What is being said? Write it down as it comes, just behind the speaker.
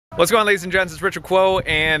What's going on, ladies and gents? It's Richard Kuo,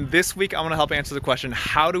 and this week I'm going to help answer the question,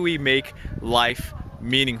 how do we make life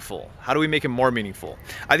meaningful? How do we make it more meaningful?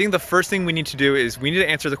 I think the first thing we need to do is we need to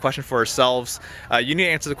answer the question for ourselves. You need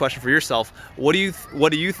to answer the question for yourself. What do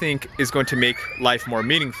you think is going to make life more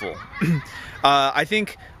meaningful? I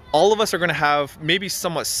think all of us are going to have maybe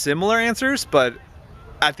somewhat similar answers, but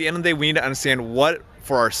at the end of the day, we need to understand what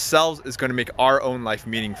for ourselves is going to make our own life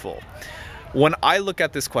meaningful. When I look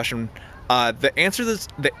at this question,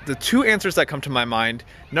 the two answers that come to my mind,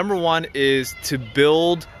 number one is to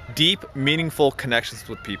build deep, meaningful connections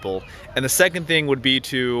with people. And the second thing would be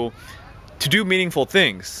to do meaningful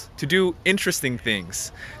things, to do interesting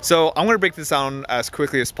things. So I'm going to break this down as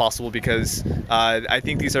quickly as possible because I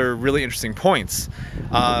think these are really interesting points.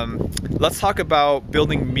 Let's talk about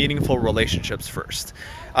building meaningful relationships first.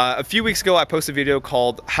 A few weeks ago, I posted a video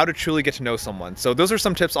called How to Truly Get to Know Someone. So those are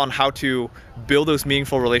some tips on how to build those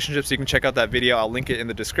meaningful relationships. You can check out that video. I'll link it in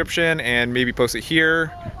the description and maybe post it here,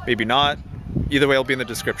 maybe not. Either way, it'll be in the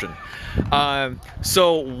description.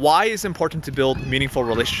 So why is it important to build meaningful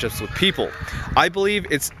relationships with people? I believe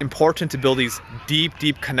it's important to build these deep,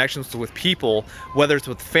 deep connections with people, whether it's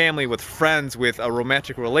with family, with friends, with a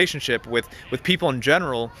romantic relationship, with people in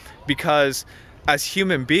general, because as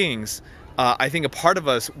human beings, I think a part of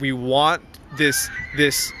us, we want this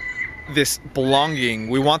belonging,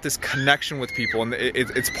 we want this connection with people, and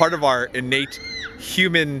it's part of our innate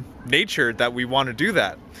human nature that we want to do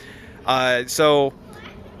that. So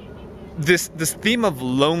this theme of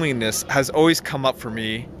loneliness has always come up for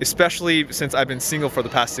me, especially since I've been single for the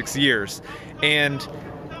past 6 years. And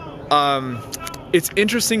it's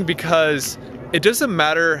interesting because it doesn't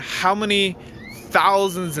matter how many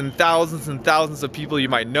thousands and thousands and thousands of people you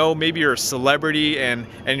might know. Maybe you're a celebrity and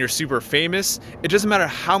you're super famous. It doesn't matter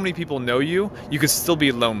how many people know you, you could still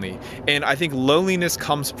be lonely. And I think loneliness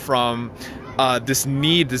comes from this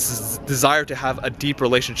need, this desire to have a deep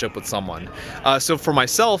relationship with someone. So for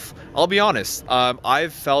myself, I'll be honest,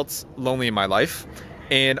 I've felt lonely in my life,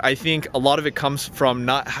 and I think a lot of it comes from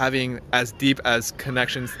not having as deep as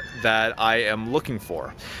connections that I am looking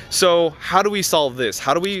for. So how do we solve this?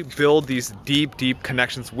 How do we build these deep, deep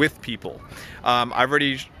connections with people? I've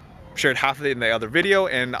already shared half of it in the other video,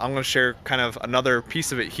 and I'm going to share kind of another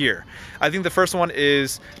piece of it here. I think the first one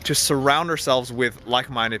is to surround ourselves with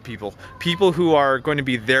like-minded people, people who are going to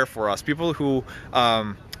be there for us, people who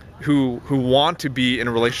want to be in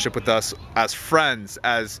a relationship with us as friends,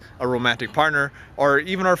 as a romantic partner, or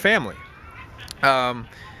even our family.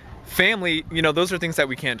 Family, you know, those are things that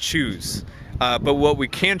we can't choose. But what we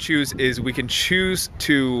can choose is we can choose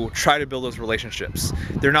to try to build those relationships.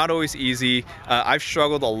 They're not always easy. I've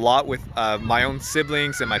struggled a lot with my own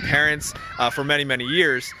siblings and my parents for many, many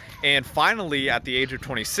years. And finally, at the age of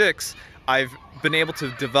 26, I've been able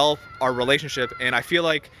to develop our relationship, and I feel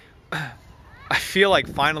like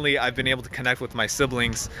finally I've been able to connect with my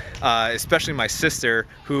siblings, especially my sister,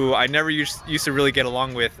 who I never used to really get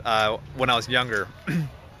along with when I was younger.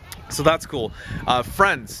 So that's cool.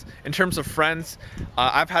 Friends, in terms of friends,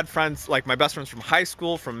 I've had friends, like my best friends from high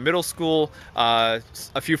school, from middle school, a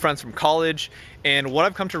few friends from college, and what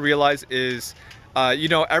I've come to realize is, you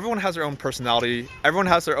know, everyone has their own personality, everyone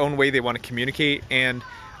has their own way they want to communicate, and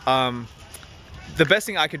the best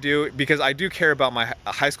thing I could do, because I do care about my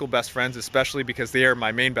high school best friends, especially because they are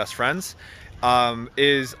my main best friends,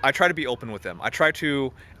 is I try to be open with them. I try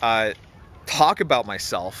to talk about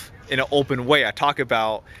myself in an open way. I talk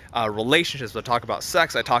about relationships, I talk about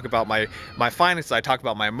sex, I talk about my finances, I talk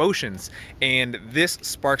about my emotions, and this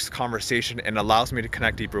sparks conversation and allows me to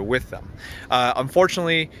connect deeper with them.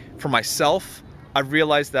 Unfortunately, for myself, I've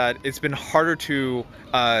realized that it's been harder to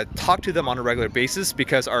talk to them on a regular basis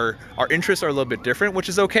because our interests are a little bit different, which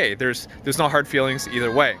is okay. There's no hard feelings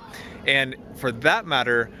either way. And for that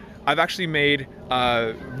matter, I've actually made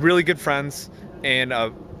really good friends and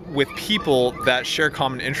with people that share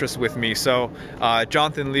common interests with me. So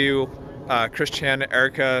Jonathan Liu, Chris Chan,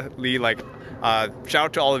 Erica Lee, shout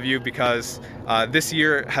out to all of you, because this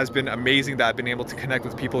year has been amazing that I've been able to connect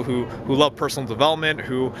with people who love personal development,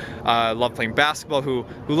 who love playing basketball, who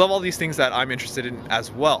love all these things that I'm interested in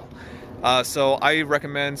as well. So I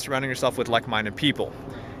recommend surrounding yourself with like-minded people.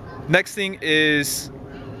 Next thing is,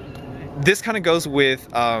 this kind of goes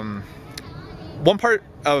with one part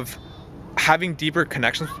of having deeper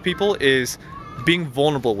connections with people is being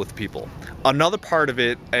vulnerable with people. Another part of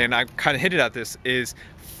it, and I kind of hinted at this, is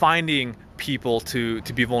finding people to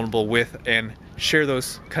be vulnerable with and share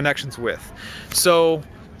those connections with. So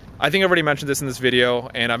I think I've already mentioned this in this video,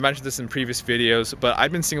 and I've mentioned this in previous videos, but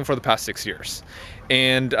I've been single for the past 6 years.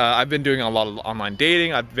 And I've been doing a lot of online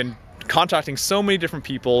dating. I've been contacting so many different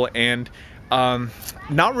people, and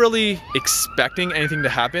not really expecting anything to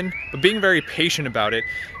happen, but being very patient about it.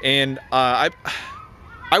 And I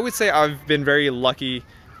would say I've been very lucky.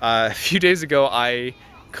 A few days ago, I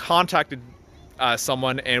contacted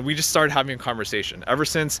someone and we just started having a conversation. Ever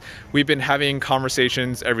since, we've been having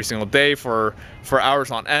conversations every single day for hours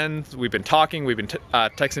on end. We've been talking, we've been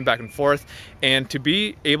texting back and forth, and to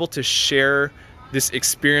be able to share this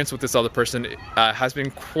experience with this other person has been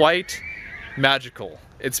quite magical.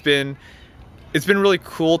 It's been really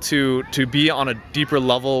cool to be on a deeper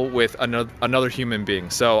level with another human being.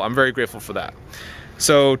 So I'm very grateful for that.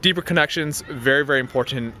 So deeper connections, very, very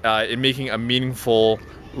important in making a meaningful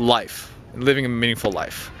life, living a meaningful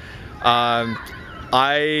life. I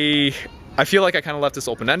feel like I kind of left this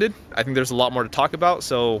open-ended. I think there's a lot more to talk about,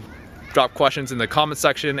 so drop questions in the comment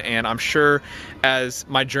section, and I'm sure as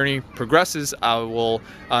my journey progresses, I will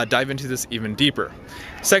dive into this even deeper.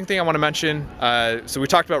 Second thing I want to mention, so we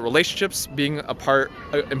talked about relationships being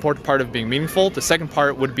an important part of being meaningful. The second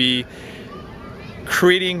part would be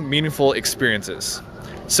creating meaningful experiences.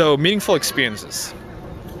 So meaningful experiences.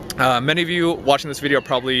 Many of you watching this video are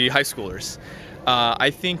probably high schoolers. I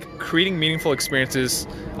think creating meaningful experiences,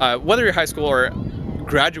 whether you're high school or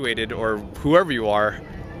graduated or whoever you are,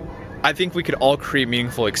 I think we could all create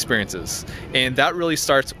meaningful experiences. And that really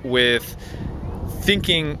starts with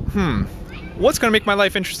thinking, what's going to make my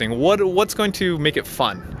life interesting? What's going to make it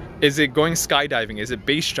fun? Is it going skydiving? Is it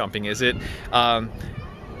base jumping? Is it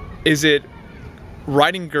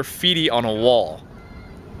writing graffiti on a wall?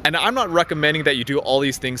 And I'm not recommending that you do all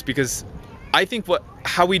these things, because I think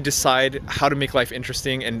how we decide how to make life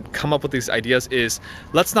interesting and come up with these ideas is,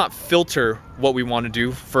 let's not filter what we want to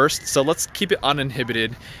do first. So let's keep it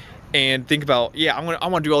uninhibited and think about, yeah, I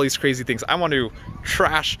want to do all these crazy things. I want to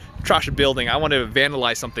trash a building. I want to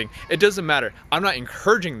vandalize something. It doesn't matter. I'm not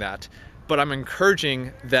encouraging that, but I'm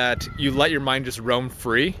encouraging that you let your mind just roam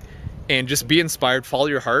free and just be inspired, follow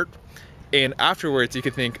your heart. And afterwards you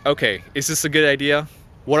could think, okay, is this a good idea?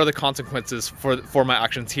 What are the consequences for my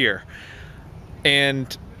actions here?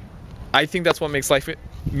 And I think that's what makes life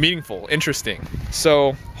meaningful, interesting.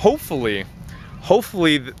 So hopefully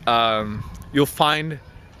you'll find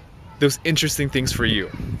those interesting things for you.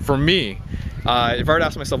 For me, if I were to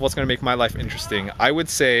ask myself what's going to make my life interesting, I would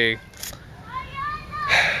say,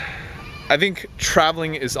 I think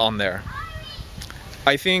traveling is on there.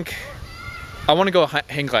 I think I want to go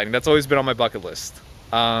hang gliding. That's always been on my bucket list.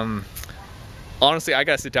 Honestly, I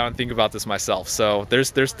gotta sit down and think about this myself. So there's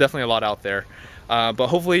definitely a lot out there. But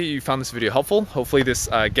hopefully you found this video helpful. Hopefully this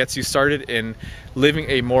gets you started in living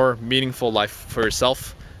a more meaningful life for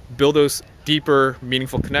yourself. Build those deeper,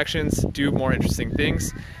 meaningful connections, do more interesting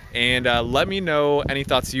things, and let me know any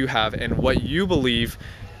thoughts you have and what you believe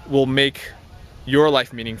will make your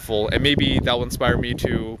life meaningful, and maybe that will inspire me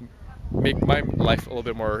to make my life a little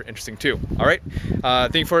bit more interesting too. All right,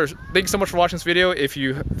 thank you so much for watching this video. If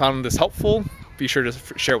you found this helpful, be sure to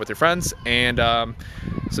share it with your friends, and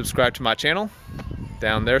subscribe to my channel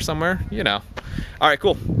down there somewhere, you know. All right,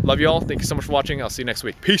 cool. Love you all. Thank you so much for watching. I'll see you next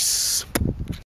week. Peace.